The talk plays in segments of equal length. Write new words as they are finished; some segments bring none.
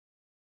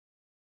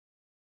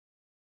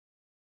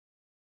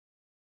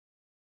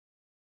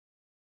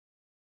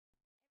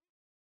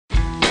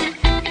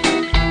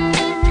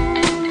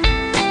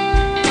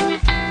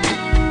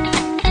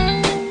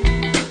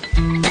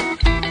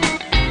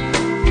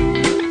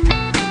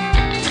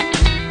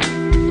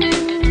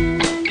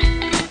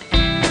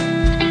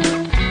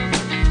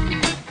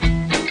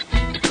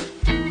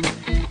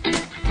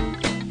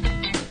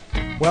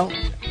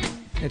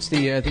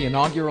the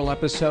inaugural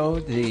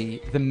episode,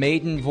 the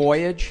maiden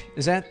voyage.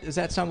 Does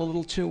that sound a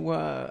little too?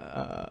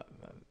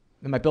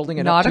 Am I building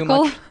it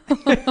nautical? up too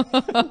much?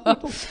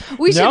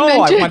 We should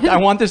mention. I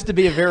want this to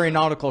be a very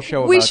nautical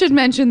show. We should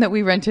mention that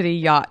we rented a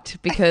yacht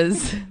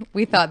because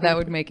we thought that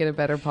would make it a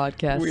better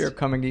podcast. We are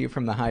coming to you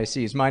from the high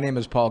seas. My name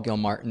is Paul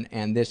Gilmartin,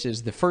 and this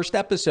is the first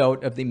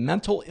episode of the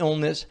Mental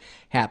Illness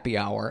Happy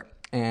Hour.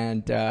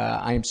 And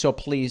I am so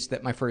pleased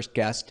that my first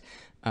guest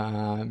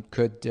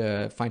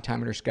could find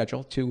time in her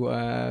schedule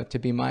to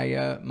be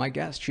my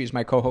guest. She's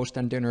my co-host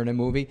on Dinner and a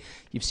Movie.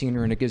 You've seen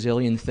her in a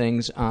gazillion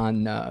things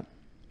on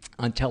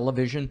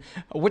television.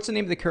 What's the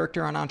name of the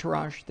character on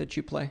Entourage that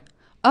you play?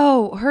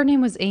 Oh, her name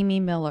was Amy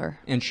Miller.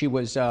 And she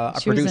was a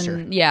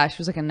producer. She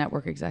was like a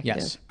network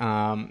executive.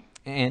 Yes.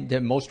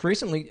 And most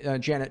recently,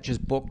 Janet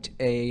just booked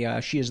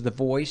she is the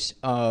voice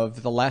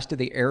of The Last of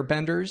the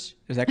Airbenders.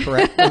 Is that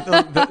correct?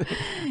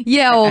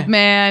 Yeah, old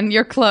man,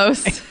 you're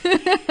close.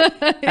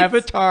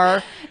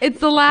 Avatar.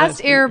 It's The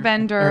Last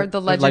Airbender, The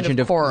Legend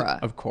of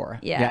Korra. Of Korra.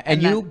 Yeah.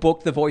 And you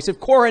booked the voice of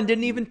Korra and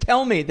didn't even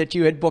tell me that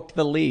you had booked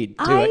the lead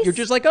to it. You're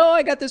just like, oh,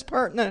 I got this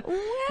part in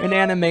an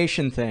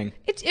animation thing.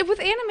 With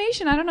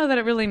animation, I don't know that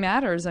it really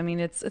matters. I mean,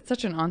 it's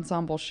such an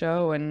ensemble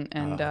show, and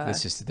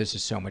this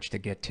is so much to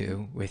get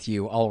to with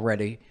you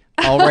already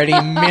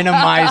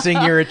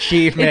minimizing your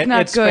achievement.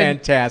 It's good.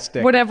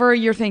 Fantastic. Whatever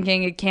you're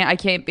thinking, it can't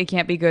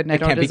be good, and I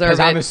don't deserve it.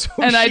 I'm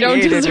associated and I don't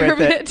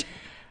deserve it.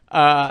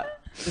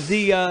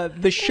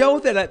 The show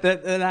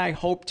that I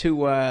hope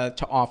to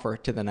offer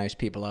to the nice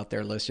people out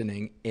there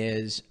listening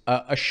is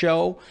a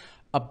show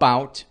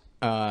about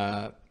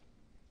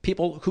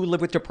people who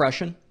live with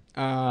depression.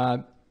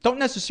 Don't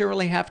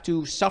necessarily have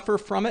to suffer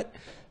from it.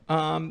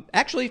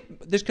 Actually,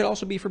 this could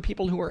also be for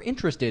people who are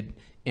interested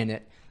in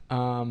it.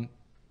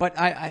 But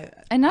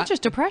and not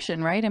just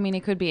depression, right? I mean,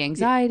 it could be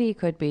anxiety, it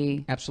could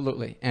be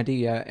absolutely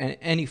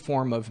any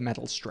form of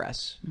mental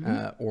stress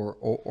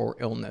or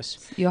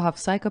illness. You'll have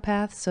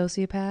psychopaths,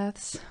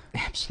 sociopaths.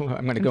 Absolutely,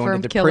 I'm going to go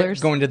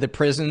into the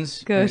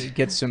prisons, good.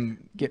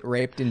 Get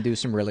raped, and do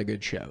some really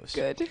good shows.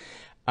 Good.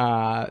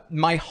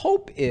 My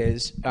hope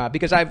is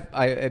because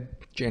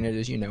Janet,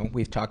 as you know,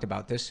 we've talked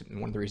about this,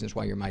 and one of the reasons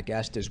why you're my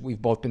guest is we've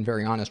both been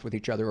very honest with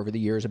each other over the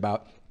years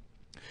about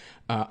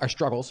our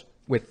struggles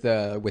with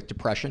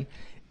depression.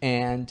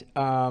 And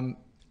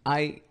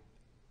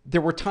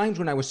there were times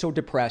when I was so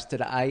depressed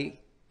that I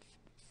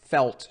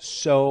felt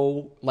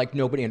so like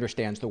nobody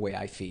understands the way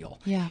I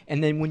feel. Yeah.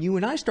 And then when you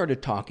and I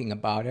started talking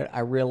about it, I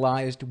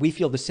realized we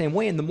feel the same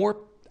way. And the more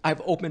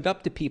I've opened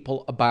up to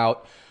people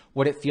about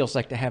what it feels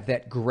like to have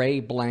that gray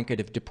blanket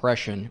of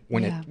depression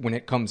when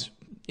it comes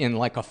in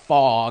like a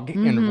fog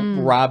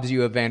and robs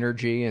you of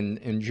energy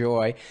and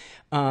joy,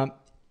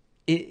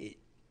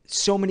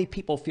 so many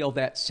people feel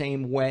that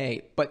same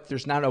way, but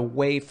there's not a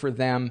way for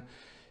them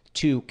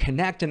to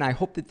connect. And I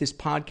hope that this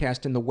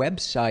podcast and the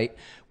website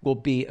will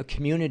be a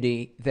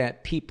community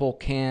that people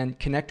can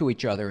connect to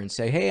each other and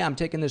say, hey, I'm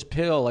taking this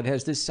pill. It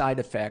has this side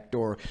effect.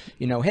 Or,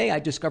 hey, I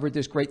discovered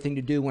this great thing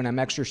to do when I'm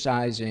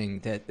exercising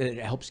that it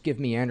helps give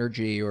me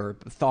energy or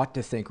a thought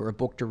to think or a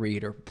book to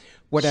read or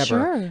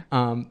whatever.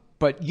 Sure.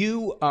 But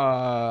you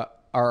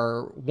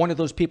are one of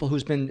those people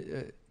who's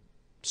been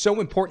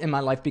so important in my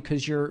life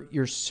because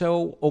you're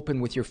so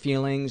open with your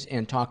feelings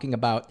and talking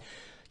about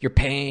your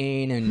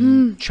pain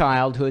and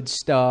childhood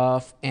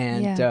stuff.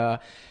 And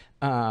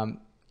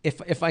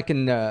if I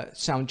can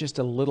sound just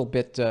a little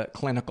bit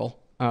clinical,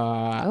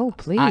 oh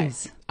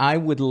please, I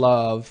would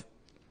love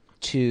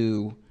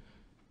to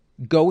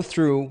go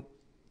through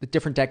the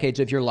different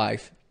decades of your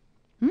life.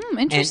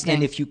 Interesting.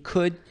 And if you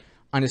could,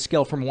 on a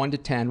scale from 1 to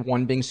 10,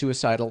 1 being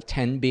suicidal,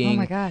 10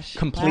 being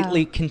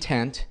completely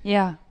content,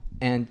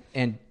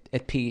 and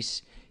at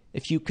peace,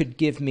 if you could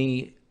give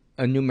me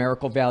a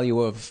numerical value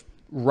of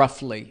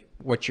roughly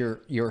what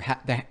your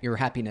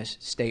happiness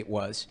state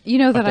was. You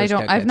know that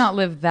I've not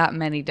lived that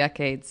many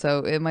decades,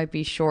 so it might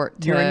be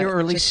short. You're in your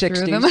early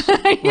 60s,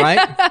 right?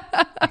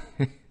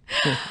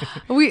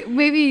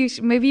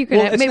 Maybe you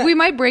could. We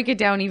might break it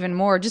down even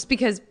more, just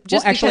because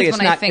when I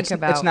think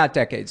about it's not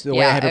decades. The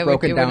way I had it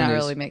broken down would not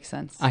is really make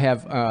sense. I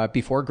have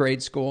before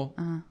grade school,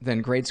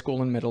 then grade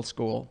school and middle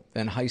school,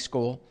 then high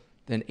school,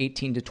 then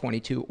 18 to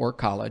 22 or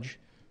college,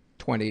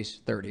 20s,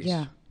 30s.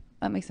 Yeah,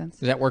 that makes sense.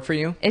 Does that work for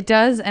you? It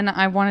does, and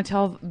I want to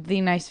tell the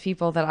nice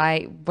people that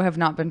I have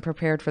not been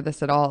prepared for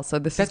this at all. So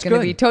this is going to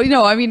be totally...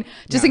 No, I mean,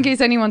 just in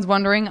case anyone's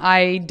wondering,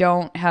 I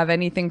don't have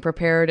anything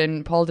prepared,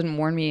 and Paul didn't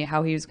warn me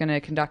how he was going to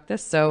conduct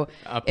this. So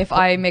if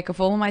I make a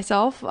fool of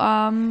myself,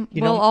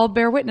 we'll all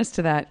bear witness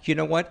to that. You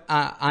know what?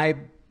 I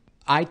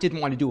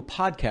didn't want to do a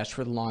podcast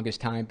for the longest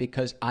time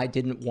because I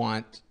didn't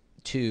want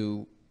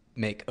to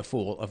make a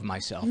fool of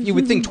myself. You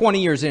would think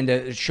 20 years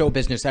into show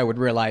business, I would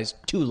realize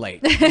too late.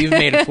 You've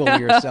made a fool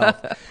of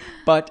yourself.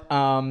 But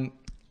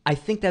I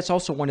think that's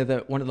also one of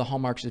the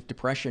hallmarks of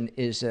depression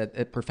is a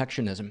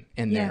perfectionism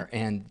in there,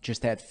 and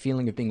just that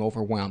feeling of being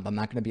overwhelmed. I'm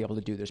not going to be able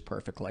to do this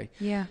perfectly.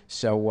 Yeah.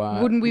 So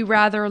wouldn't we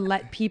rather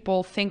let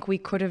people think we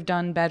could have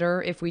done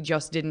better if we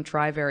just didn't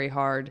try very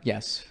hard?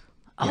 Yes.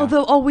 Oh,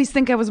 they'll always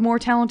think I was more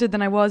talented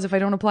than I was if I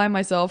don't apply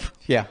myself.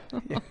 Yeah.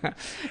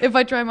 If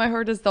I try my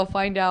hardest, they'll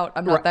find out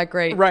I'm not that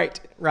great. Right.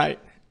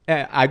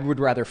 I would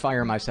rather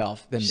fire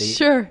myself than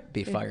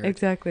be fired.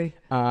 Exactly.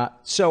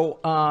 So,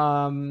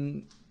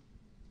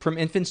 from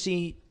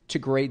infancy to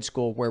grade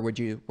school, where would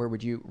you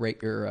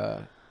rate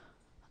your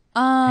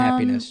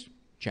happiness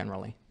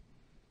generally?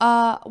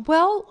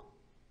 Well,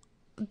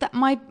 that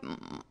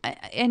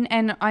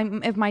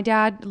if my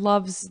dad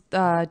loves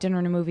dinner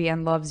and a movie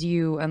and loves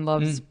you and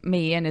loves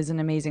me and is an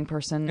amazing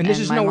person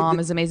and my mom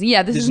is amazing.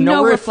 Yeah, this is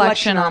no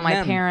reflection on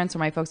my parents or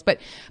my folks, but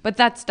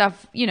that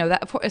stuff,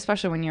 that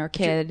especially when you're a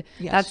kid,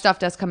 that stuff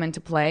does come into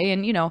play,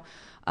 and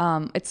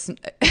it's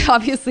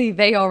obviously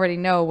they already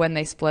know when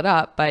they split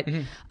up, but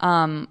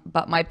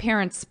my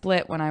parents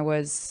split when I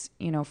was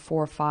 4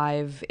 or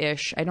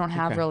 5-ish. I don't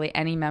have really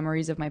any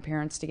memories of my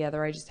parents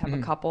together. I just have a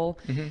couple,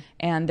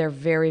 and they're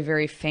very,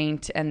 very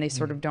faint, and they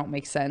sort of don't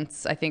make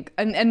sense, I think,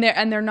 and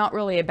they're not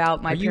really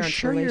about my parents'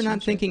 relationship. Are you sure you're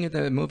not thinking of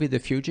the movie The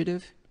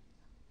Fugitive?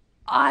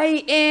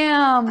 I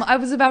am. I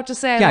was about to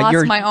say I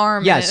lost my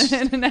arm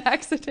in an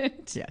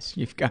accident. Yes,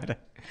 you've got it.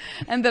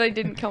 And that I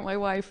didn't kill my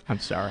wife. I'm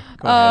sorry.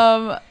 Go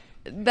ahead.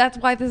 That's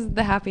why this is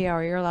the happy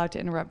hour. You're allowed to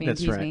interrupt me and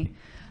tease me.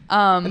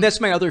 And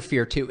that's my other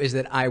fear, too, is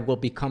that I will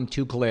become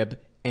too glib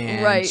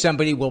and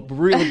somebody will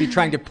really be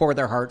trying to pour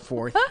their heart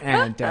forth,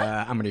 and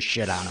I'm going to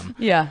shit on them.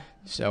 Yeah.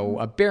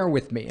 So bear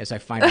with me as I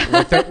find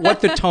out what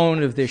the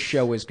tone of this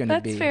show is going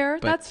to be.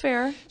 That's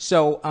fair.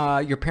 So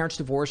your parents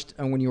divorced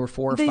when you were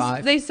 4 or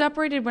 5? They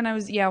separated when I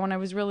was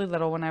really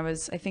little, when I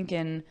was, I think,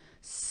 in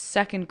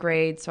 2nd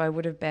grade, so I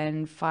would have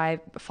been 5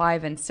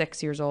 and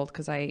 6 years old,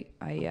 because I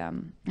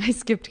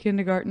skipped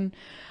kindergarten.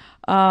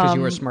 Because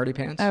you were a smarty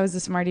pants? I was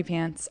a smarty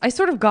pants. I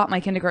sort of got my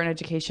kindergarten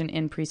education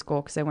in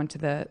preschool, because I went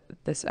to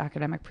this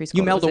academic preschool.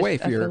 You mailed away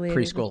for your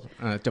preschool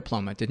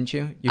diploma, didn't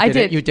you? I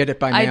did. You did it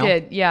by mail? I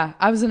did, yeah.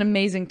 I was an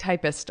amazing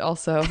typist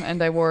also,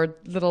 and I wore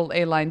little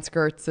A-line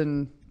skirts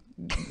and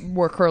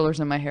wore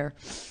curlers in my hair.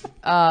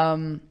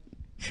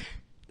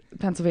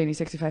 Pennsylvania,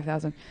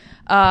 65,000.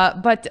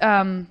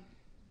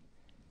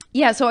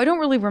 Yeah, so I don't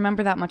really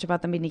remember that much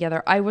about them being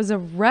together. I was a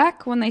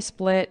wreck when they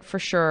split, for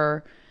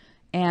sure,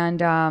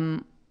 and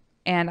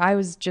I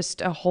was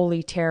just a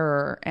holy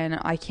terror, and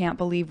I can't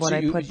believe what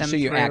I put them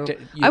through.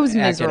 I was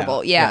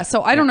miserable. Yeah.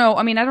 So I don't know.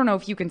 I mean, I don't know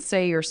if you can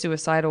say you're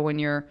suicidal when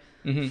you're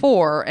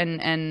 4,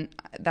 and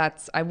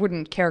that's, I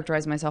wouldn't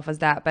characterize myself as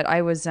that, but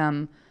I was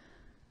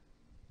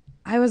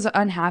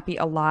unhappy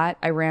a lot.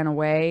 I ran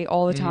away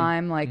all the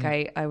time. Like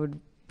I would,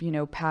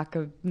 pack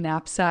a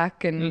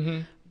knapsack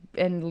and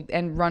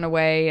run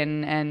away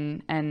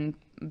and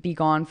be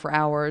gone for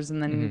hours,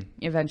 and then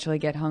eventually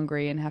get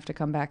hungry and have to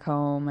come back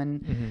home.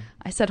 And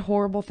I said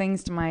horrible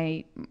things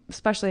to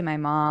especially my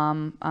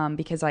mom,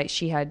 because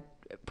she had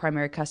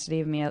primary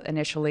custody of me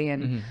initially,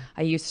 and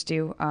I used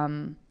to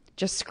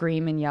just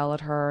scream and yell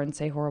at her and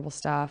say horrible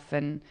stuff.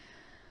 And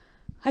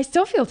I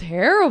still feel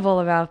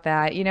terrible about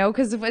that,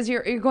 because as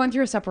you're going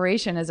through a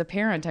separation as a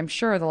parent, I'm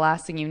sure the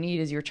last thing you need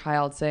is your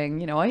child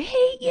saying, I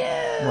hate you.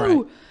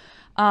 Right.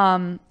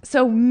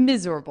 So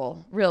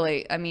miserable,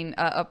 really. I mean,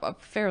 a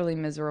fairly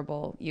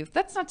miserable youth.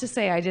 That's not to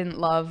say I didn't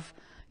love,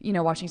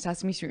 watching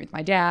Sesame Street with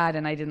my dad,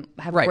 and I didn't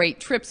have great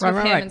trips with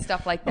him and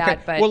stuff like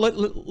that. Okay.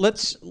 But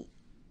let's,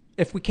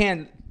 if we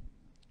can,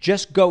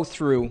 just go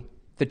through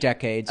the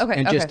decades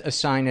and just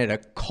assign it a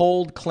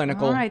cold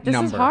clinical number. All right,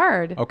 this is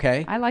hard.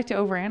 Okay. I like to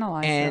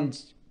overanalyze. And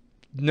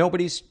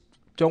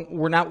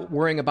we're not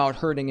worrying about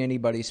hurting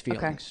anybody's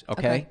feelings.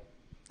 Okay.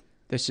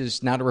 This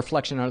is not a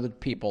reflection on other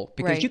people,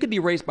 because you could be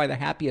raised by the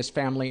happiest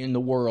family in the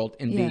world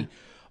and be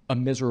a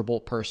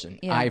miserable person.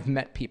 Yeah. I've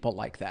met people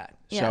like that.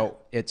 Yeah. So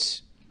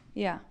it's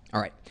all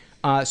right.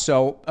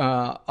 So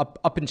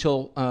up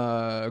until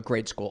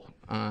grade school.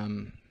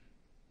 I'm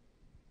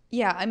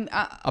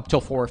up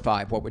till 4 or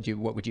 5. What would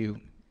you?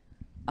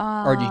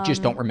 Or you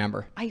just don't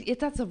remember?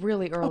 That's a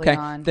really early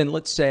on. Okay, then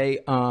let's say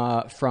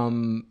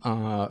from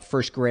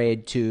 1st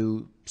grade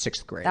to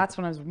 6th grade. That's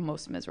when I was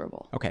most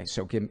miserable. Okay,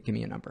 so give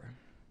me a number.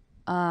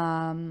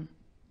 Like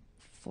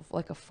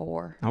a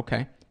 4.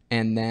 Okay.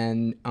 And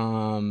then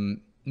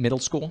middle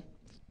school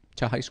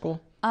to high school?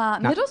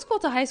 Middle school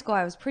to high school,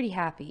 I was pretty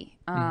happy.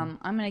 I'm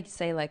going to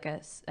say like an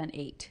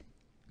 8.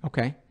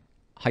 Okay.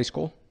 High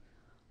school?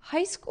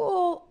 High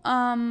school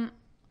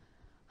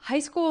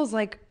is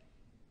like,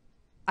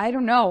 I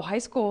don't know. High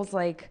school is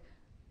like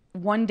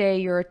one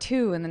day you're a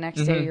 2 and the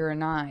next day you're a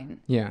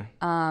 9. Yeah.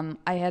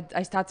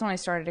 That's when I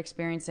started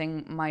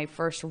experiencing my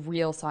first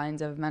real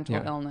signs of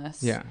mental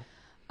illness. Yeah.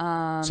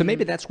 So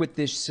maybe that's what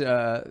this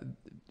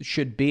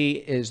should be,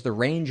 is the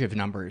range of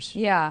numbers.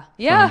 Yeah.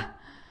 Yeah.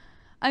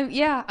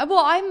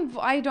 Well, I've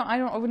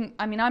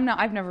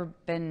never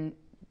been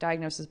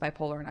diagnosed as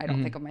bipolar, and I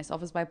don't think of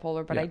myself as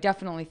bipolar, but I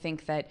definitely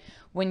think that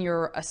when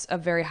you're a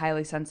very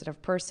highly sensitive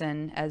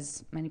person,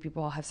 as many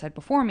people have said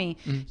before me,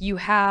 you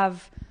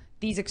have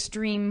these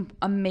extreme,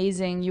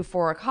 amazing,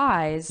 euphoric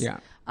highs. Yeah.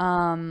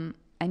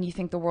 and you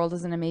think the world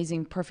is an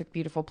amazing, perfect,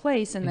 beautiful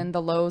place, and then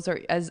the lows are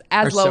as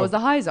low as the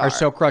highs are. Are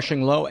so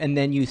crushing low, and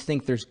then you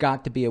think there's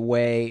got to be a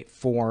way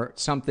for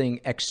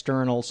something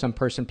external, some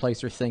person,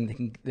 place, or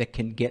thing that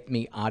can get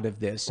me out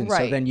of this. And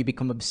so then you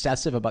become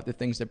obsessive about the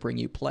things that bring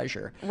you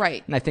pleasure.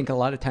 Right. And I think a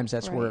lot of times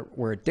that's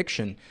where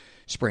addiction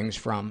springs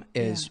from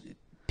is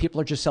people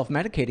are just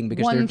self-medicating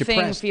because they're depressed.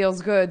 One thing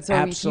feels good, so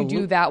if you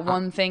do that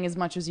one thing as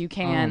much as you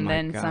can,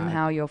 then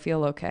somehow you'll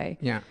feel okay.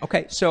 Yeah.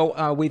 Okay.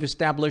 So we've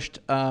established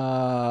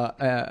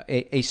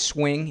a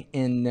swing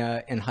in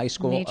high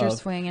school. Major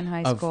swing in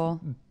high school.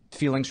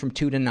 Feelings from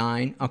 2 to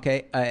 9.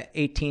 Okay.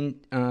 18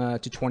 to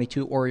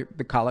 22, or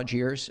the college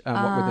years.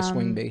 What would the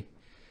swing be?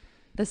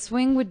 The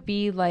swing would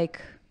be like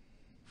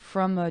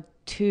from a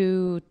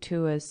 2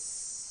 to a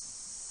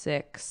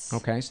 6.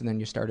 Okay, so then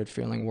you started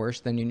feeling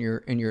worse. Then in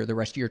your the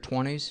rest of your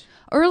 20s,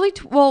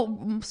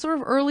 sort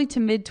of early to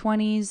mid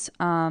 20s,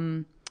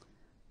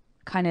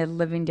 kind of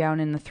living down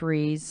in the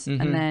 3s,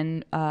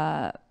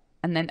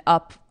 and then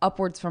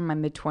upwards from my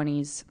mid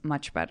 20s,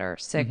 much better,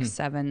 6s,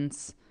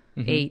 7s,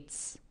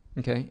 8s.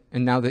 Okay,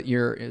 and now that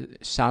you're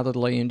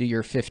solidly into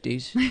your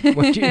 50s,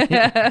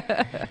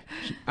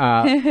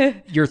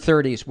 your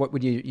 30s, what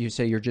would you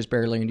say? You're just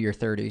barely into your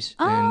 30s,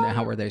 and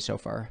how are they so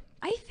far?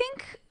 I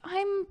think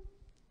I'm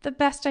the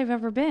best I've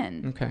ever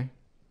been. Okay.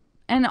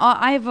 And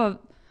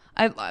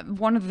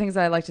one of the things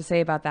that I like to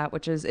say about that,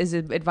 which is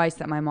advice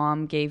that my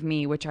mom gave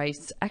me, which I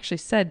actually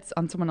said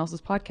on someone else's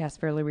podcast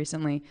fairly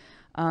recently.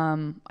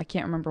 I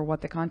can't remember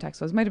what the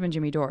context was. It might have been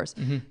Jimmy Dore's.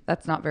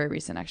 That's not very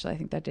recent, actually. I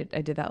think I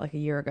did that like a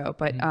year ago.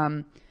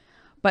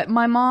 But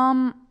my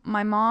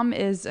mom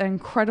is an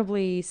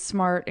incredibly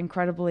smart,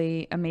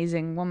 incredibly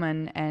amazing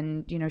woman,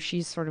 and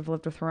she's sort of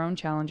lived with her own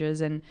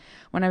challenges. And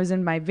when I was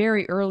in my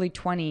very early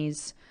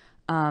 20s,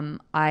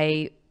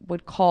 I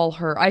would call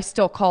her. I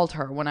still called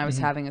her when I was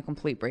having a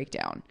complete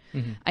breakdown.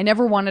 I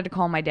never wanted to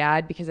call my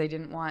dad because I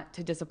didn't want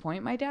to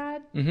disappoint my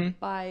dad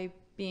by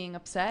being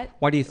upset.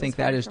 Why do you think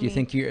that is? Do you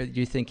think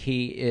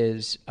he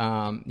is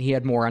he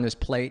had more on his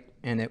plate,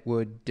 and it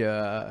would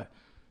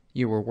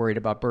you were worried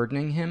about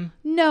burdening him?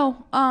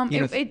 No,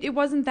 it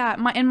wasn't that.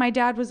 My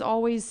dad was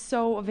always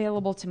so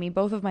available to me.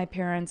 Both of my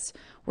parents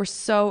were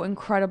so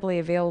incredibly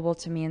available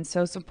to me and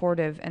so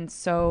supportive and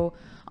so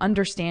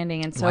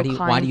understanding and so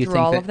kind through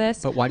all of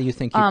this. But why do you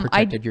think you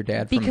protected your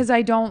dad? Because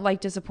I don't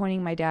like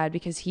disappointing my dad,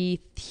 because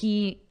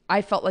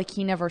I felt like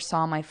he never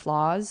saw my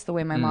flaws the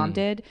way my mom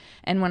did.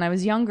 And when I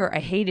was younger, I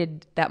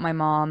hated that my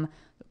mom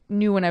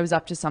knew when I was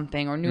up to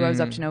something, or knew I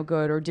was up to no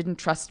good, or didn't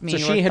trust me. So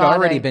she had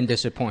already been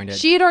disappointed.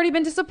 She had already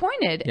been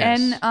disappointed.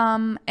 Yes.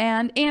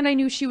 And I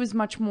knew she was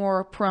much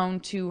more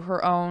prone to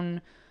her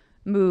own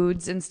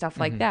moods and stuff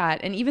like that.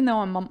 And even though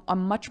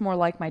I'm much more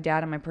like my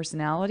dad in my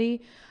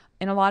personality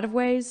in a lot of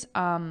ways,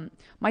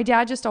 my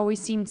dad just always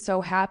seemed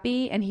so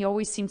happy, and he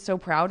always semed so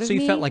proud of me.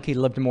 So you felt like he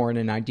lived more in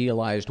an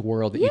idealized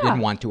world that you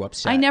didn't want to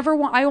upset.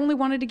 I only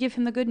wanted to give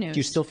him the good news. Do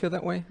you still feel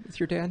that way with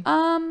your dad?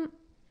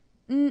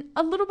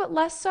 A little bit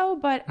less so,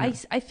 but I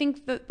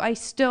think that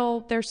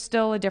there's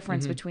still a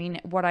difference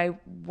between what I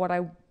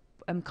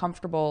am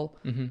comfortable,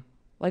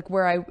 like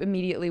where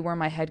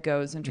my head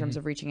goes in terms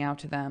of reaching out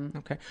to them.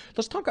 Okay,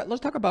 let's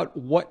talk about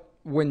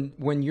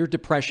when your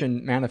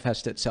depression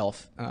manifests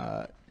itself.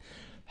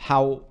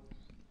 How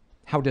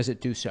does it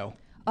do so?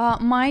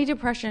 My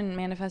depression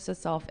manifests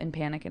itself in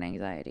panic and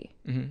anxiety.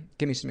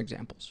 Give me some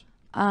examples.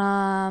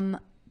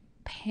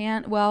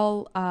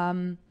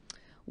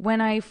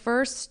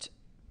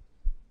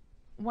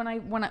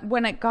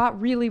 When it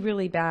got really,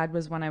 really bad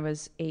was when I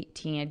was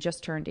 18. I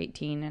just turned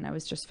 18, and I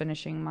was just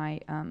finishing my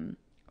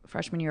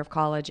freshman year of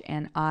college,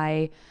 and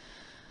I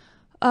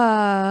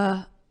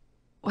had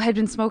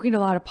been smoking a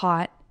lot of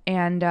pot,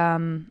 and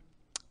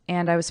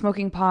I was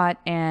smoking pot,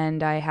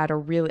 and I had a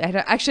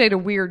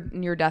weird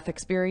near-death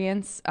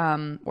experience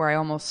where I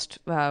almost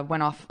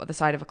went off the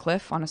side of a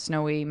cliff on a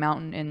snowy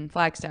mountain in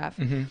Flagstaff.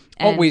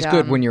 Always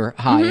good when you're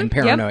high and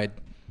paranoid.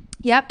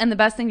 Yep, and the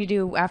best thing to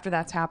do after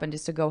that's happened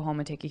is to go home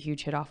and take a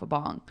huge hit off a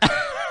bong.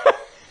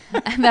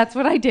 And that's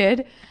what I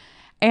did.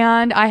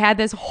 And I had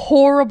this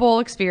horrible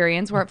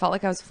experience where it felt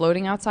like I was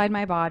floating outside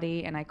my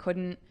body, and I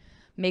couldn't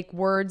make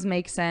words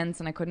make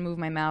sense, and I couldn't move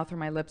my mouth or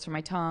my lips or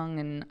my tongue,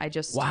 and I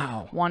just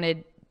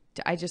wanted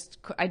to, I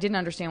didn't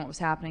understand what was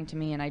happening to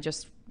me, and I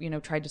just,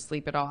 tried to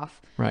sleep it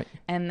off. Right.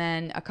 And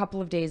then a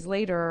couple of days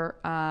later,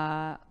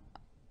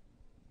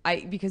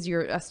 because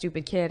you're a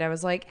stupid kid, I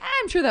was like,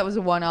 I'm sure that was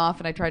a one-off,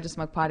 and I tried to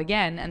smoke pot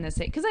again, and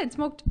because I had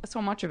smoked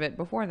so much of it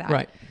before that.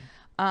 Right.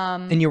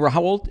 And you were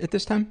how old at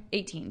this time?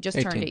 18,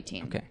 turned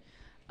 18. Okay.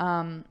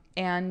 And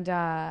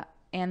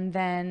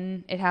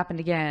then it happened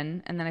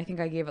again, and then I think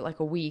I gave it like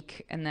a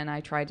week, and then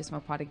I tried to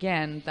smoke pot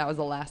again. That was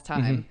the last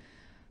time.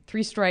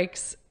 3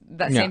 strikes,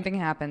 that same thing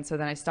happened, so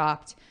then I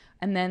stopped.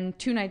 And then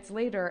 2 nights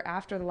later,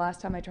 after the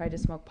last time I tried to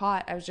smoke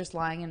pot, I was just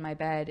lying in my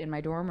bed in my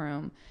dorm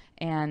room,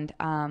 and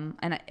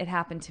it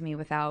happened to me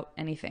without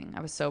anything.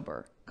 I was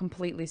sober,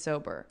 completely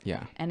sober.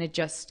 Yeah. And it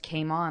just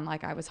came on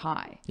like I was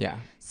high. Yeah.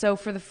 So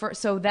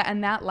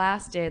that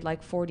lasted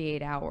like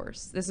 48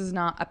 hours. This is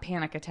not a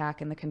panic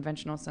attack in the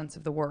conventional sense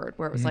of the word,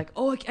 where it was like,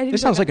 oh, I didn't.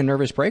 This sounds like a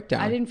nervous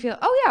breakdown. I didn't feel.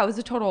 Oh yeah, it was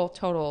a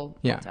total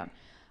Yeah.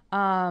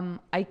 meltdown.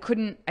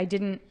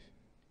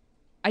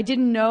 I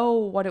didn't know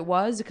what it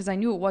was because I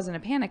knew it wasn't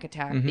a panic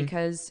attack,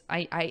 because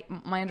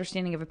my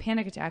understanding of a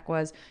panic attack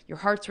was your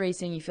heart's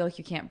racing, you feel like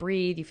you can't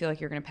breathe, you feel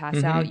like you're going to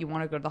pass out, you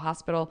want to go to the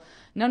hospital.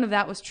 None of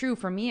that was true.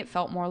 For me, it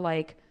felt more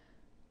like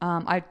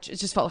it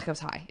just felt like I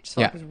was high. It just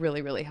felt like I was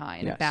really, really high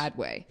in a bad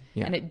way.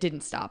 Yeah. And it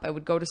didn't stop. I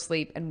would go to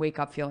sleep and wake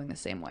up feeling the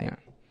same way.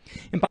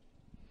 Yeah.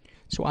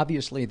 So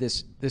obviously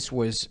this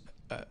was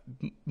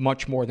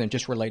much more than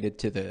just related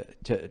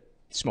to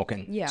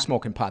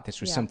smoking pot.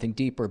 This was something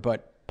deeper,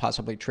 but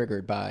possibly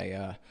triggered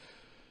by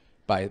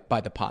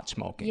the pot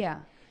smoking. Yeah.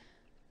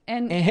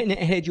 And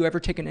had you ever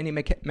taken any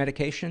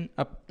medication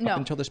up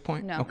until this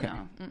point? No. Okay.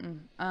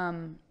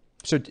 No.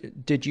 So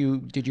did you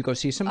go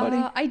see somebody?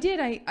 I did.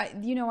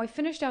 I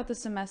finished out the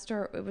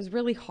semester. It was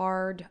really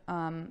hard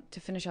to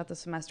finish out the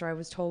semester. I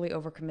was totally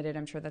overcommitted.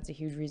 I'm sure that's a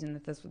huge reason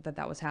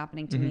that was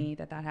happening to me,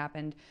 that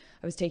happened.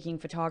 I was taking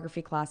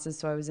photography classes,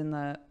 so I was in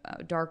the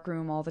dark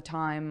room all the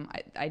time.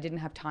 I didn't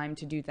have time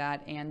to do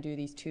that and do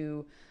these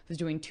two. I was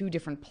doing 2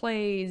 different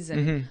plays,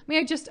 and I mean,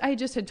 I just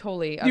had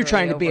totally. You're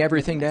trying to be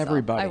everything to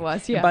everybody. I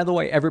was, yeah. And by the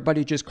way,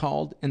 everybody just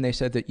called and they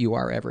said that you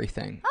are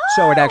everything.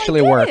 So it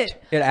actually worked.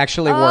 It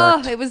actually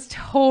worked. It was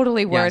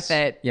totally worth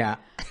it. Yeah.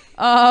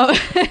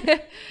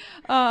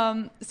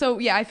 So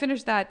yeah, I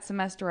finished that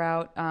semester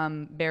out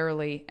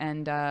barely,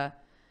 and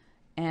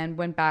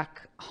went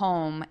back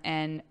home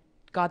and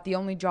got the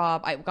only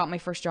job. I got my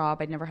first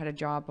job. I'd never had a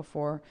job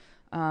before,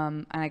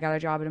 and I got a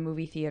job at a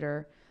movie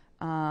theater,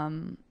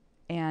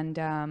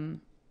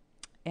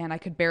 and I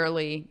could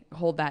barely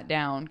hold that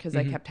down because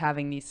I kept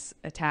having these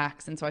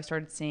attacks, and so I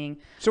started seeing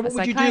a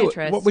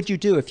psychiatrist. What would you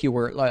do if you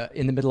were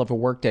in the middle of a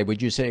workday?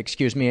 Would you say,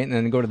 "Excuse me," and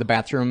then go to the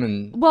bathroom?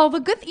 And well, the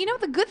good thing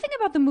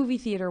about the movie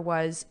theater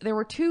was there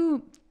were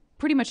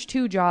pretty much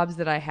two jobs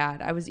that I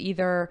had. I was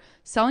either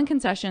selling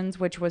concessions,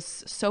 which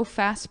was so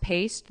fast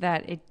paced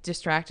that it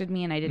distracted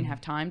me and I didn't have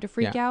time to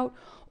freak out,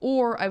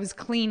 or I was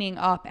cleaning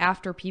up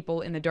after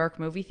people in the dark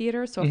movie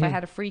theater. So if I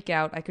had a freak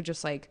out, I could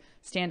just like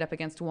stand up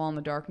against a wall in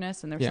the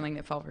darkness, and there's something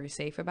that felt very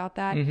safe about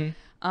that.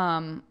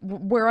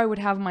 Where I would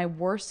have my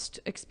worst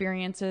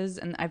experiences,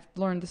 and I've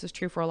learned this is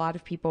true for a lot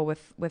of people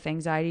with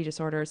anxiety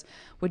disorders,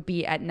 would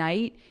be at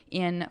night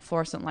in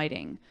fluorescent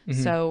lighting.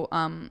 So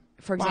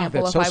for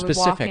example, if I would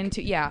walk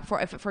into,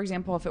 for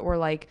example, if it were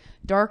like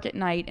dark at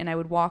night and I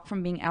would walk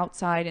from being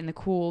outside in the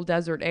cool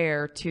desert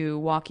air to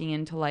walking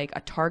into like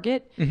a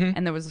Target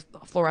and there was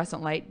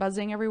fluorescent light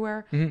buzzing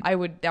everywhere,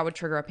 that would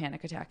trigger a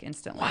panic attack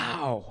instantly.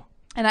 Wow.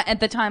 And at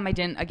the time, I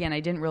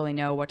didn't really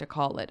know what to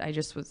call it. I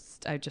just would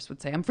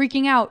say, I'm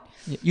freaking out.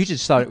 You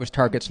just thought it was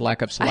Target's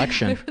lack of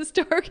selection. It was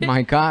Target.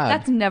 My God.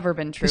 That's never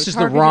been true. This is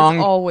Target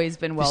has always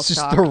been well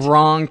stocked. This is the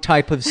wrong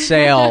type of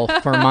sale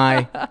for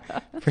my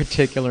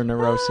particular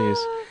neuroses.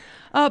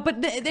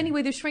 But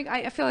anyway, the shrink,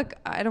 I feel like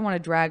I don't want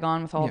to drag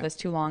on with all this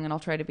too long, and I'll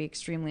try to be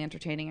extremely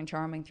entertaining and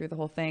charming through the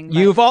whole thing.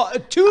 Too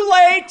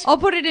late! I'll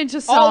put it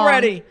into song.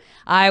 Already.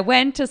 I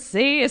went to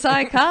see a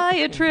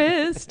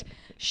psychiatrist.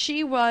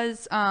 She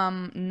was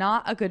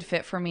not a good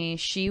fit for me.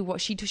 She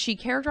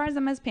characterized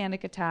them as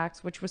panic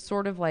attacks, which was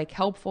sort of like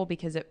helpful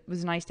because it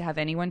was nice to have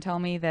anyone tell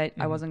me that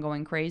I wasn't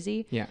going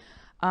crazy. Yeah.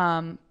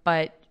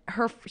 But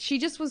she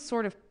just was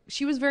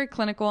she was very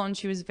clinical, and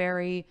she was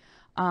very,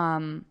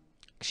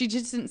 she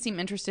just didn't seem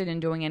interested in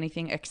doing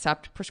anything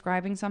except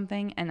prescribing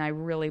something, and I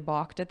really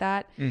balked at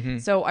that.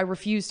 So I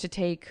refused to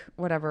take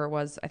whatever it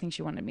was. I think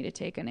she wanted me to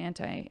take an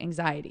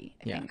anti-anxiety,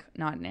 I think,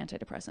 not an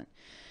antidepressant.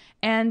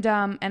 And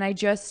I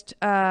just,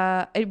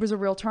 it was a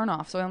real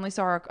turnoff. So I only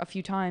saw her a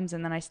few times,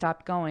 and then I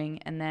stopped going.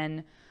 And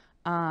then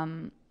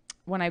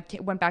when I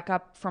went back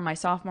up for my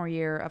sophomore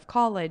year of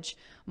college,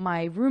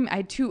 I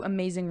had 2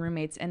 amazing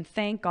roommates, and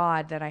thank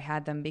God that I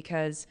had them,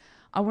 because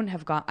I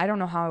don't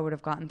know how I would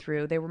have gotten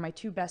through. They were my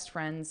 2 best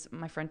friends,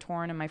 my friend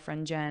Torin and my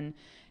friend Jen.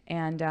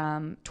 And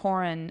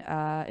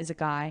Torin is a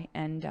guy,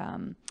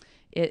 and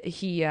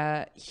he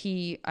I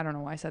don't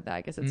know why I said that.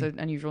 I guess it's an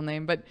unusual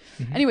name, but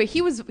anyway,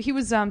 he was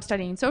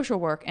studying social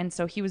work, and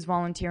so he was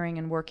volunteering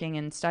and working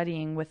and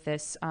studying with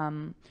this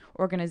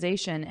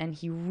organization, and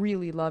he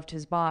really loved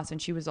his boss,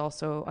 and she was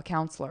also a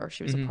counselor.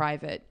 She was a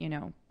private,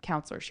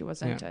 counselor. She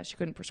wasn't she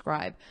couldn't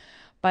prescribe.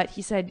 But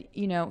he said,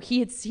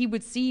 he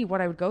would see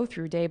what I would go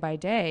through day by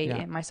day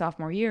in my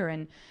sophomore year,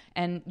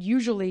 and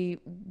usually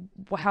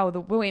how the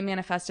way it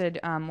manifested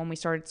when we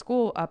started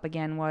school up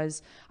again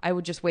was I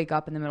would just wake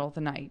up in the middle of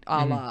the night,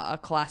 a la a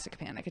classic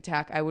panic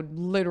attack. I would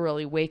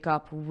literally wake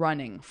up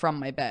running from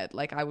my bed,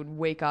 like I would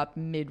wake up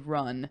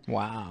mid-run.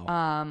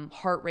 Wow.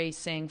 Heart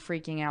racing,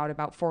 freaking out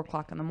about 4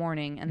 o'clock in the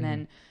morning, and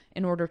then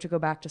in order to go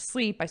back to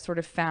sleep, I sort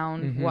of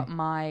found what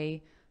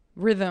my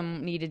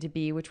rhythm needed to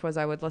be, which was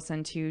I would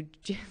listen to,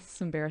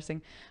 it's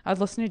embarrassing, I would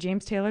listen to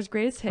James Taylor's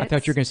greatest hits. I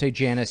thought you were going to say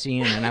Janice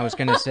Ian, and I was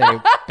going to say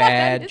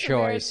bad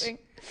choice.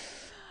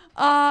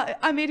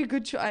 I made a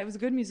good choice. It was a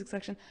good music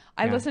section.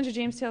 I listened to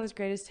James Taylor's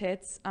greatest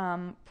hits.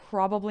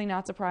 Probably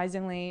not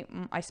surprisingly,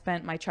 I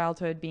spent my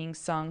childhood being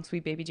sung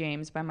 "Sweet Baby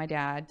James" by my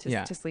dad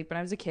to sleep when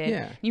I was a kid.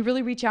 Yeah. You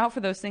really reach out for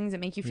those things that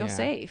make you feel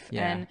safe.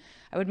 Yeah. And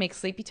I would make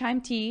sleepy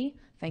time tea.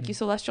 Thank you,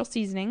 Celestial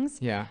Seasonings.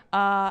 Yeah.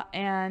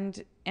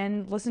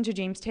 And listen to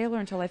James Taylor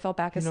until I fell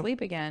back asleep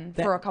again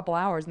for a couple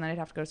hours, and then I'd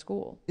have to go to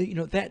school.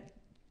 That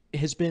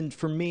has been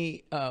for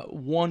me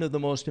one of the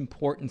most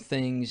important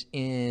things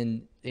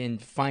in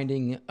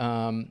finding.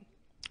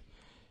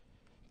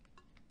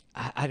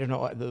 I don't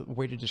know the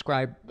way to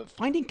describe, but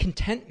finding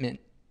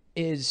contentment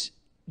is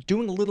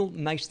doing little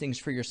nice things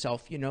for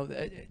yourself.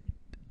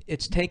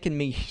 It's taken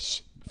me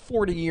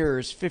 40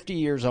 years, 50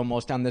 years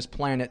almost on this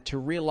planet to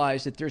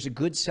realize that there's a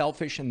good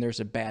selfish and there's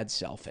a bad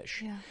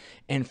selfish. Yeah.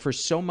 And for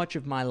so much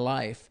of my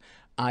life,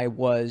 I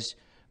wasn't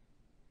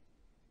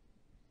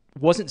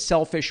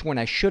selfish when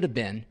I should have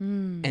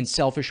been and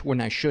selfish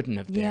when I shouldn't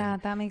have been. Yeah,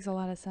 that makes a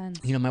lot of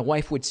sense. My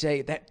wife would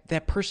say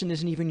that person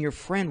isn't even your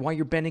friend. Why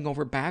you're bending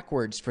over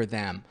backwards for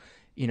them?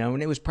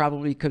 And it was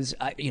probably because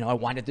I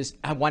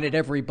wanted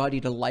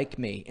everybody to like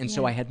me. And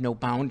so I had no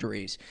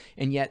boundaries.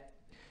 And yet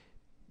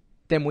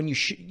then when you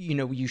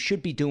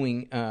should be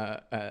doing,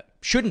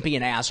 shouldn't be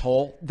an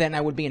asshole, then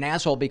I would be an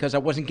asshole because I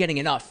wasn't getting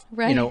enough,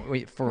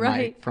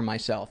 for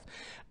myself.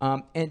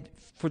 And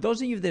for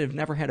those of you that have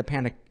never had a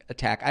panic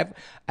attack,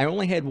 I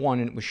only had one,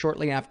 and it was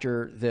shortly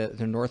after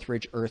the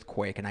Northridge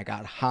earthquake, and I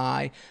got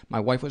high. My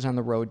wife was on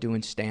the road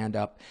doing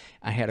stand-up.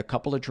 I had a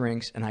couple of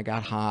drinks, and I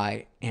got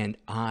high, and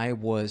I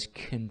was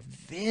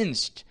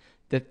convinced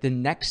that the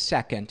next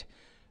second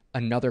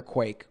another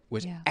quake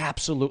was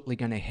absolutely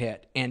going to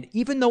hit. And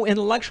even though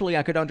intellectually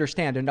I could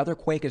understand another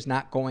quake is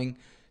not going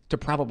to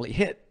probably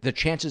hit, the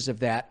chances of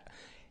that,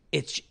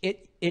 it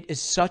is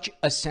such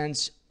a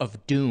sense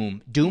of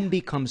doom. Doom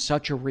becomes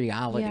such a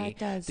reality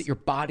that your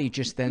body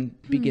just then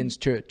begins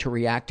to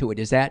react to it.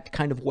 Is that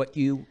kind of what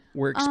you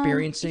were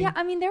experiencing? Yeah,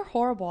 I mean, they're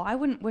horrible. I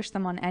wouldn't wish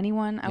them on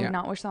anyone. I would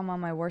not wish them on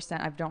my worst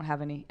enemy. I don't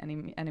have any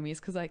enemies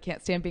because I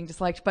can't stand being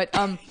disliked. But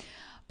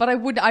but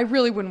I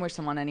really wouldn't wish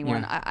them on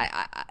anyone.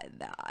 Yeah.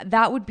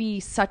 That would be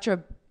such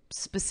a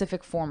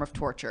specific form of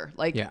torture.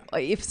 Like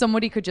if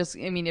somebody could just,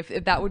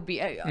 if that would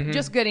be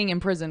just getting in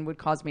prison would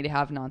cause me to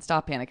have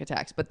nonstop panic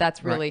attacks. But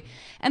that's really,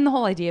 and the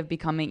whole idea of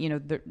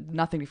becoming,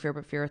 nothing to fear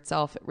but fear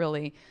itself.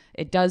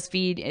 It does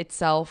feed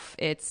itself.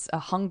 It's a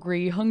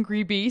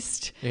hungry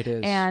beast. It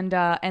is. And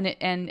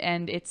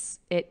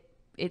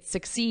it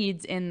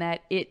succeeds in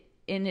that it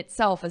in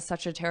itself is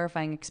such a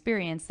terrifying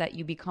experience that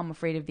you become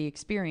afraid of the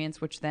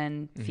experience, which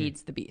then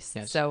feeds the beast.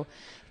 Yes. So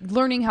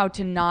learning how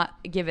to not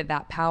give it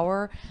that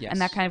power. Yes. And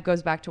that kind of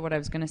goes back to what I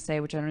was going to say,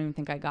 which I don't even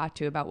think I got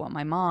to, about what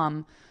my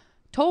mom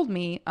told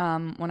me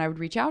when I would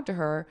reach out to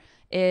her,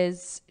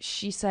 is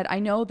she said, I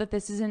know that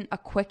this isn't a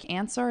quick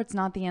answer. It's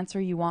not the answer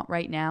you want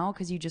right now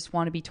because you just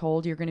want to be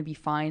told you're going to be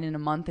fine in a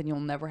month and you'll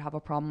never have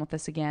a problem with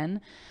this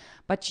again.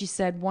 But she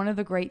said, one of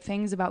the great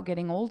things about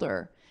getting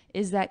older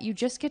is that you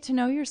just get to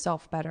know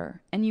yourself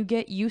better and you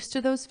get used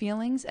to those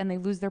feelings and they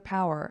lose their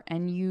power.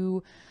 And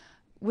you,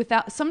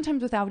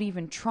 sometimes without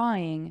even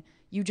trying,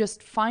 you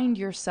just find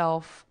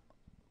yourself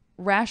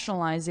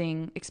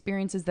rationalizing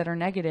experiences that are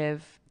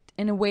negative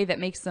in a way that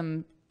makes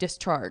them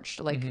discharged.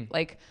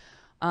 Like,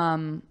 I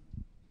don't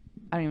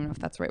even know if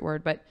that's the right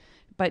word,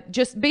 but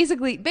just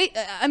basically,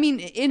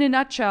 in a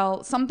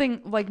nutshell,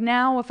 something like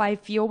now, if I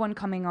feel one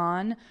coming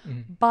on,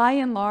 by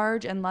and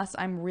large, unless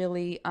I'm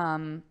really,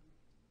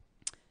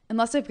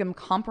 unless I've been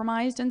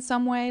compromised in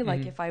some way,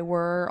 like if I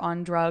were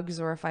on drugs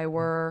or if I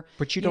were,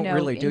 but you don't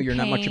really do. You're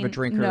not much of a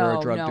drinker or a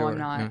drug dealer.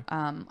 No, I'm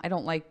not. Yeah. I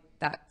don't like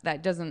that.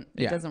 That doesn't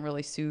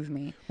really soothe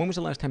me. When was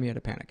the last time you had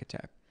a panic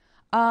attack?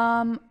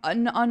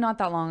 Not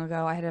that long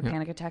ago. I had a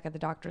panic attack at the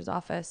doctor's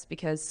office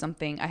because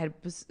something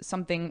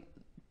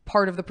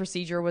part of the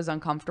procedure was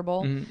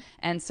uncomfortable.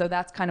 And so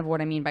that's kind of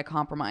what I mean by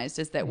compromised,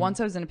 is that once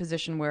I was in a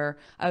position where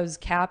I was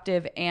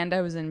captive and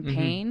I was in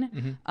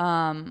pain,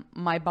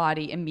 my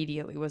body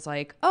immediately was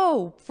like,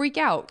 oh, freak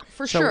out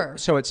for sure.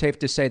 So it's safe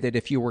to say that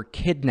if you were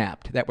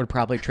kidnapped, that would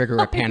probably trigger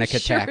a panic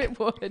attack. Sure it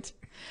would.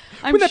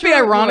 Wouldn't that be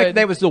ironic?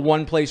 That was the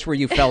one place where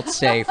you felt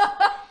safe.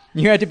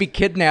 You had to be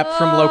kidnapped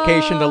from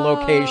location to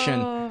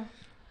location.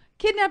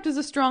 Kidnapped is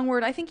a strong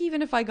word. I think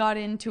even if I got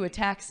into a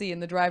taxi and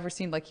the driver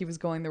seemed like he was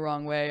going the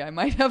wrong way, I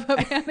might have a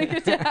panic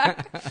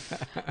attack.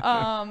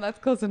 That's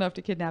close enough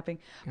to kidnapping.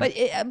 But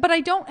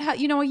I don't have.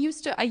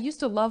 I used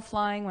to love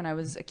flying when I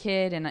was a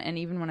kid, and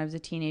even when I was a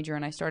teenager,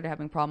 and I started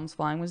having problems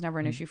flying was never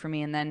an issue for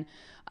me. And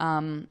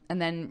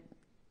then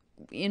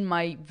in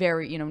my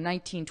very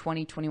 19,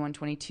 20, 21,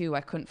 22,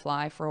 I couldn't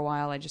fly for a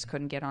while. I just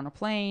couldn't get on a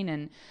plane.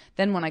 And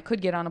then when I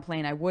could get on a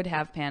plane, I would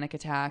have panic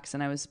attacks,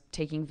 and I was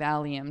taking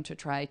Valium to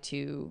try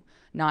to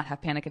not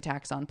have panic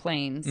attacks on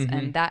planes.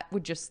 And that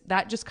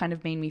just kind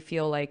of made me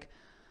feel like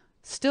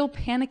still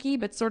panicky,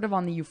 but sort of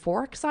on the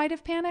euphoric side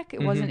of panic.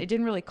 It wasn't. It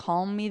didn't really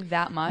calm me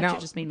that much. It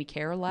just made me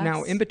care less.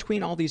 Now, in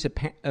between all these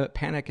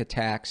panic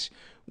attacks,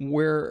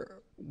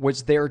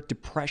 was there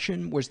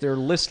depression? Was there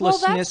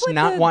listlessness,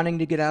 not wanting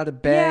to get out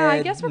of bed? Yeah,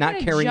 I guess we're not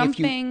kind caring of if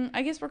you. jumping.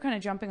 I guess we're kind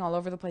of jumping all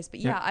over the place.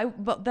 But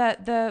but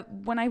the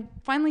when I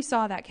finally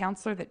saw that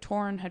counselor that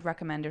Torrin had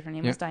recommended, her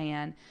name was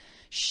Diane.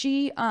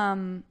 She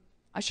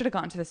I should have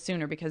gotten to this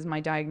sooner because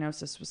my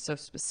diagnosis was so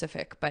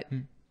specific. But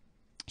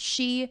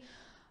she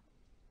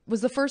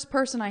was the first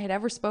person I had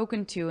ever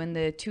spoken to in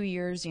the 2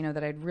 years,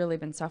 that I'd really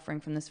been suffering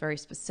from this very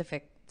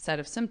specific set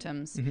of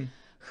symptoms,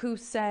 who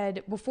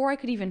said, before I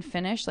could even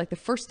finish, like the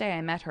first day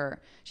I met her,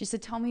 she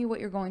said, tell me what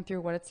you're going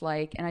through, what it's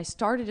like. And I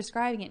started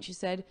describing it. And she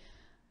said,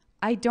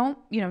 I don't,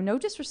 no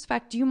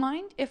disrespect. Do you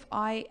mind if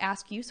I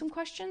ask you some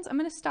questions? I'm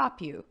going to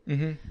stop you.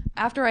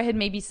 After I had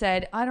maybe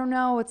said, I don't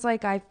know. It's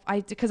like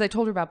because I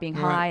told her about being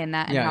high and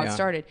how it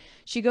started.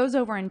 She goes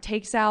over and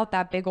takes out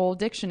that big old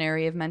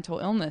dictionary of mental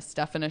illness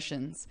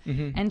definitions.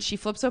 And she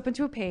flips open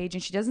to a page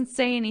and she doesn't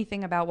say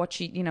anything about what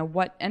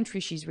what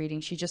entry she's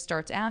reading. She just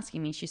starts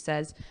asking me. She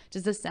says,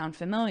 does this sound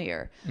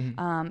familiar?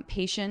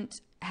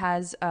 Patient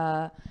has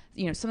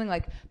something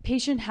like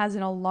patient has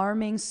an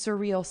alarming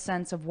surreal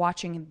sense of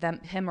watching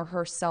him or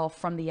herself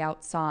from the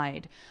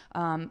outside.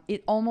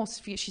 It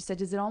almost she said,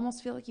 does it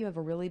almost feel like you have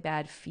a really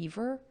bad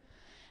fever?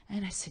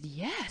 And I said,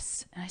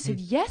 yes. And I said,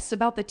 yes,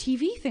 about the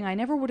TV thing. I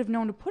never would have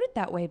known to put it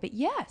that way, but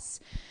yes.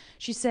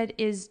 She said,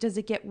 does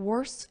it get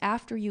worse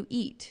after you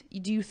eat?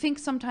 Do you think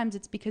sometimes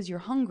it's because you're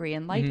hungry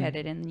and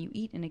lightheaded and then you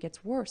eat and it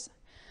gets worse?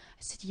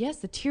 I said, yes,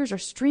 the tears are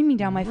streaming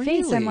down my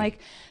face. I'm like,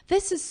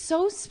 this is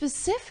so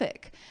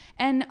specific.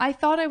 And I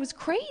thought I was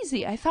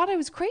crazy.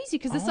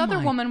 Because this other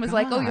woman was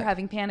like, oh, you're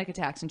having panic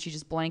attacks. And she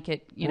just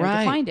blanket,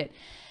 defined it.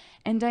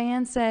 And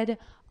Diane said,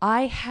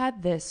 I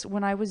had this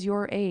when I was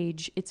your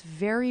age. It's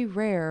very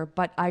rare,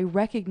 but I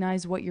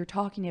recognize what you're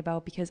talking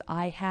about because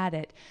I had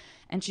it.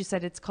 And she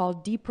said it's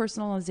called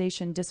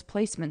depersonalization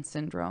displacement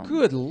syndrome.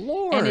 Good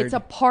Lord. And it's a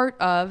part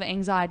of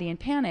anxiety and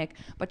panic.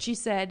 But she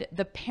said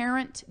the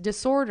parent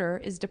disorder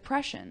is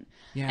depression.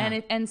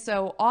 Yeah. And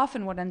so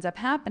often what ends up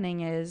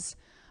happening is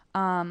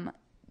in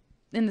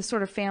the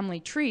sort of family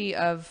tree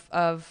of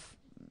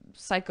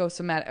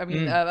psychosomatic,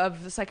 of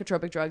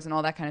psychotropic drugs and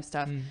all that kind of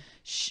stuff,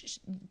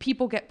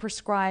 people get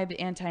prescribed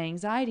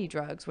anti-anxiety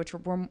drugs, which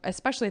were,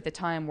 especially at the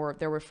time,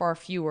 there were far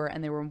fewer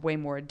and they were way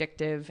more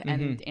addictive.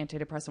 And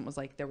antidepressant was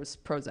like, there was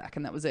Prozac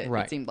and that was it.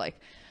 Right. It seemed like.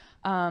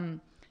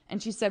 And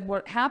she said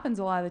what happens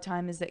a lot of the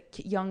time is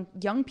that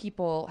young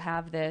people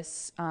have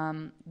this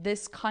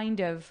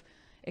kind of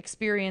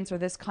experience or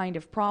this kind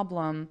of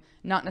problem,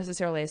 not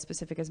necessarily as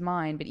specific as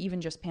mine, but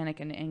even just panic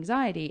and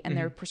anxiety, and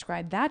they're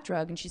prescribed that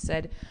drug. And she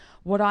said,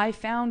 what I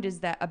found is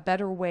that a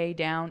better way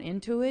down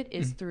into it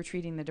is through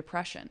treating the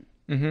depression.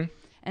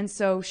 And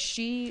so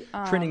she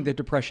treating the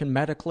depression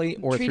medically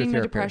or treating through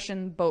therapy? The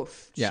depression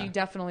both. She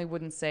definitely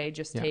wouldn't say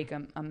just take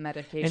a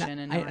medication.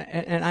 And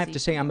I have to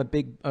say I'm a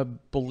big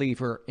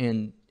believer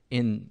in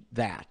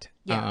that.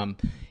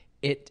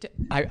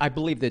 I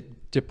believe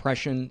that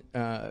depression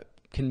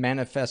can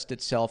manifest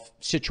itself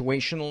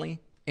situationally,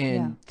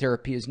 and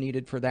therapy is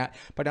needed for that.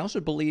 But I also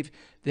believe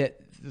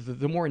that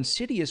the more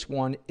insidious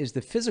one is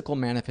the physical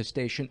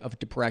manifestation of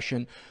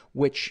depression,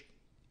 which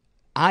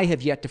I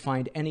have yet to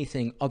find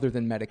anything other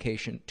than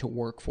medication to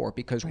work for,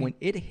 because when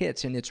it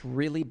hits and it's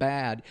really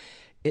bad,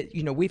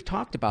 we've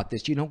talked about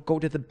this. You don't go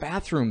to the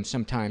bathroom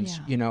sometimes,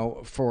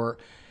 for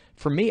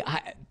me,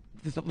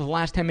 the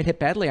last time it hit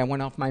badly, I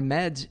went off my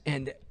meds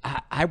and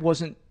I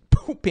wasn't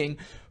pooping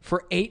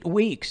for 8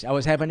 weeks. I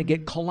was having to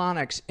get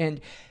colonics,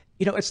 and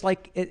it's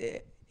like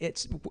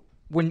it's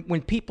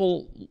when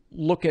people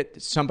look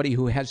at somebody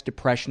who has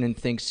depression and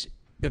thinks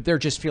that they're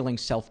just feeling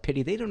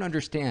self-pity, they don't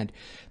understand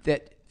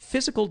that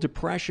physical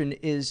depression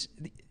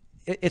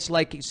it's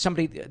like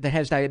somebody that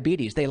has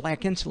diabetes. They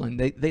lack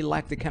insulin. They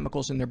lack the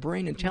chemicals in their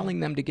brain, and telling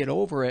them to get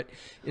over it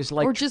is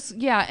like... Or just,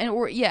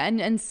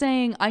 and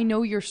saying, I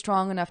know you're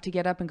strong enough to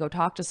get up and go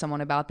talk to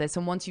someone about this,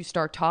 and once you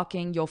start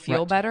talking, you'll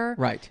feel better.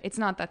 Right. It's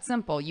not that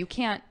simple. You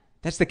can't...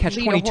 That's the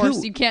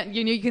catch-22. You can't,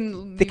 you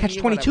can... The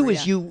catch-22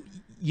 is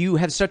you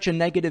have such a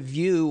negative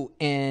view,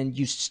 and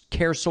you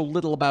care so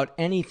little about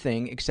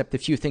anything except the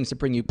few things that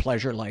bring you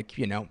pleasure, like,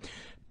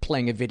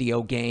 playing a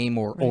video game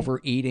or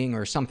overeating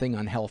or something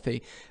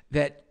unhealthy,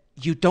 that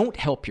you don't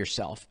help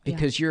yourself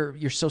because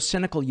you're so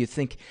cynical. You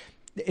think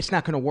it's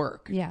not going to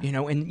work,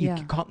 and you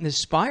get caught in this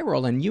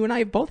spiral. And you and I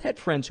have both had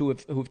friends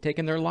who've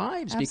taken their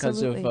lives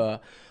because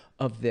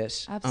of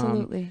this.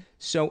 Absolutely.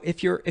 So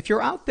if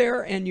you're out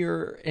there and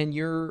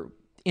you're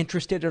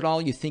interested at all,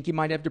 you think you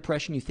might have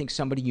depression, you think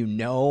somebody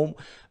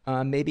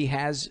maybe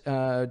has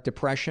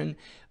depression,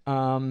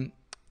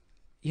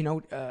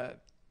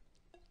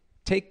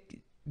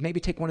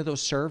 take one of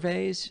those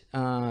surveys.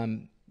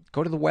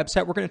 Go to the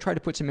website. We're going to try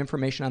to put some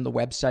information on the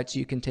website so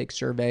you can take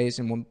surveys,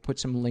 and we'll put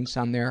some links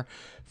on there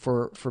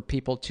for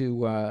people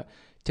to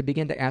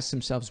begin to ask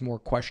themselves more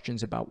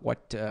questions about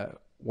what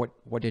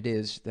it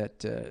is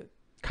that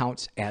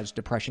counts as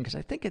depression. Because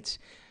I think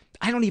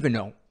I don't even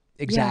know.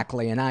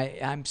 exactly. And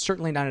I'm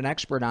certainly not an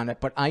expert on it,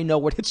 but I know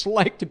what it's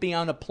like to be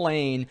on a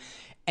plane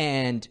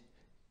and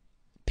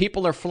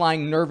people are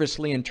flying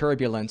nervously in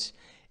turbulence,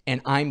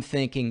 and I'm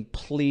thinking,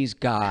 please,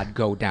 God,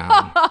 go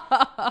down.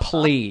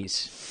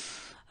 Please.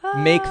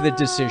 Make the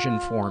decision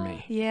for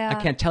me. Yeah.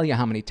 I can't tell you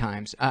how many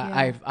times.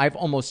 I've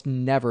almost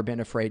never been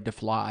afraid to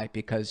fly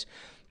because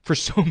for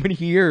so many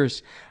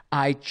years,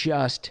 I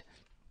just,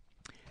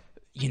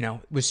 it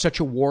was such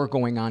a war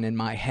going on in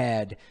my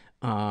head,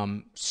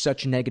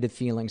 such negative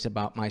feelings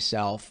about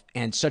myself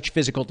and such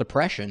physical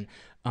depression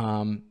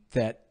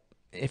that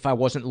if I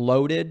wasn't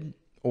loaded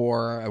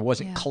or I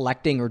wasn't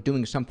collecting or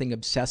doing something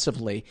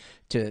obsessively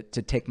to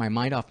take my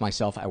mind off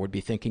myself, I would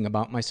be thinking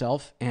about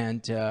myself.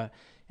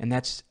 And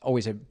that's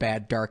always a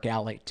bad dark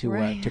alley to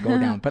go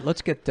down. But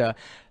let's get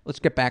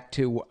back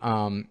to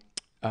the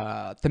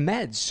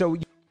meds. So